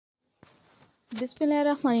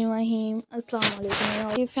Bismillahirrahmanirrahim.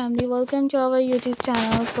 Assalamualaikum family. Welcome to our YouTube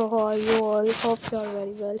channel. So how are you all? Hope you are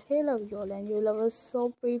very well. Hey love you all, and you love us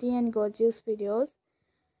so pretty and gorgeous videos.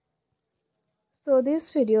 So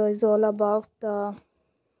this video is all about the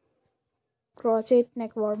crochet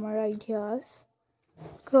neck warmer ideas.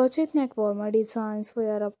 Crochet neck warmer designs we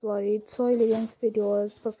are uploaded so elegant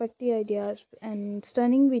videos, perfectly ideas and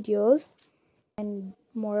stunning videos and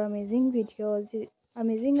more amazing videos,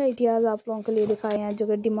 amazing ideas आप लोगों के लिए दिखाए हैं। जो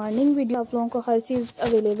कि demanding video आप लोगों को हर चीज़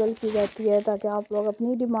अवेलेबल की जाती है ताकि आप लोग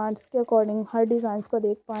अपनी डिमांड्स के अकॉर्डिंग हर डिज़ाइंस को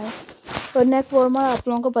देख पाएँ। और नेक वार्मर आप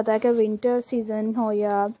लोगों को पता है कि विंटर सीज़न हो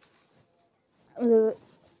या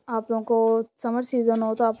आप लोगों को समर सीज़न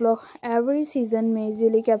हो तो आप लोग एवरी सीज़न में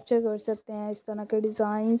इजीली कैप्चर कर सकते हैं इस तरह के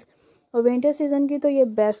डिज़ाइंस। और विंटर सीज़न की तो ये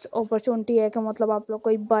बेस्ट अपॉर्चुनिटी है कि मतलब आप लोग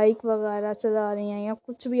कोई बाइक वगैरह चला रही हैं या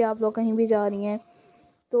कुछ भी आप लोग कहीं भी जा रही हैं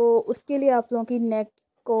तो उसके लिए आप लोगों की नेक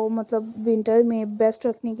को मतलब विंटर में बेस्ट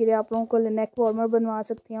रखने के लिए आप लोगों को नेक वार्मर बनवा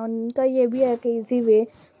सकती हैं। और इनका ये भी है कि इजी वे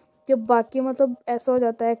कि बाकी मतलब ऐसा हो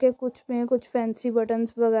जाता है कि कुछ में कुछ फैंसी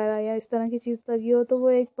बटन्स वगैरह या इस तरह की चीज़ लगी हो तो वो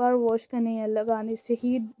एक बार वॉश करने या लगाने से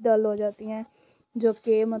ही डल हो जाती हैं, जो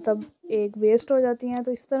कि मतलब एक वेस्ट हो जाती हैं।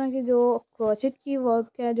 तो इस तरह की जो क्रोचेट की वर्क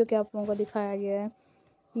है जो कि आप लोगों को दिखाया गया है,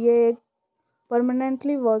 ये एक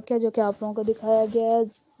परमानेंटली वर्क है जो कि आप लोगों को दिखाया गया है।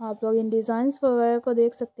 आप लोग इन डिज़ाइंस वगैरह को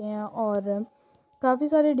देख सकते हैं और काफ़ी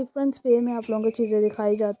सारे डिफरेंट वे में आप लोगों को चीज़ें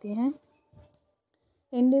दिखाई जाती हैं।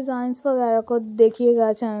 इन डिज़ाइंस वगैरह को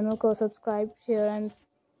देखिएगा, चैनल को सब्सक्राइब शेयर एंड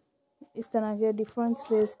इस तरह के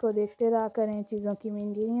डिफरेंट वेज को देखते रहा करें, चीज़ों की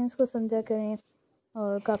मेंटेनेंस को समझा करें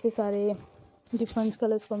और काफ़ी सारे different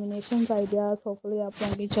colours combination ideas hopefully आप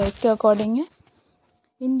लोगों की चॉइस के अकॉर्डिंग है।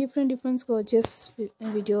 इन डिफरेंट गोर्जियस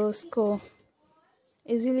वीडियोस को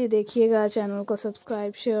इजीली देखिएगा, चैनल को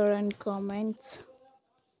सब्सक्राइब शेयर एंड कमेंट्स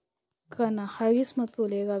करना हरगिज़ मत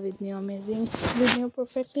भूलिएगा with new amazing with new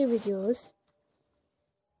perfectly videos.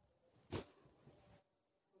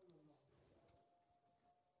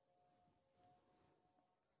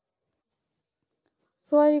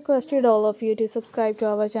 So I requested all of you to subscribe to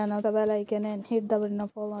our channel, the bell icon and hit the button of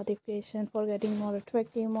all notification for getting more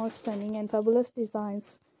attractive, more stunning and fabulous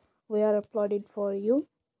designs we are uploaded for you.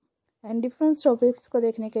 And different topics को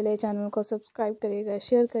देखने के लिए channel को subscribe करेगा,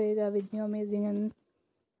 share करेगा with new amazing and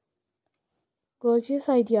gorgeous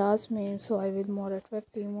ideas में. So I will more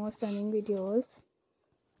attractive, more stunning videos.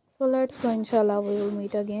 So let's go, inshallah we will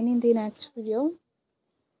meet again in the next video.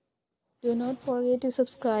 Do not forget to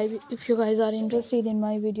subscribe if you guys are interested in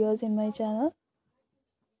my videos in my channel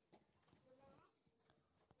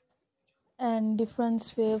and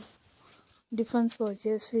different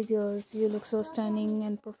gorgeous videos. You look so stunning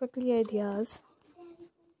and perfectly ideas.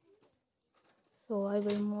 So I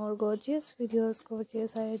will more gorgeous videos,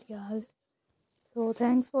 gorgeous ideas. So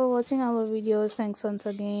thanks for watching our videos. Thanks once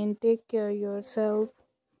again. Take care yourself.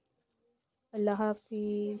 Allah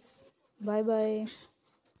Hafiz. Bye bye.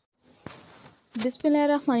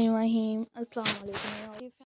 Bismillahirrahmanirrahim. Assalamualaikum.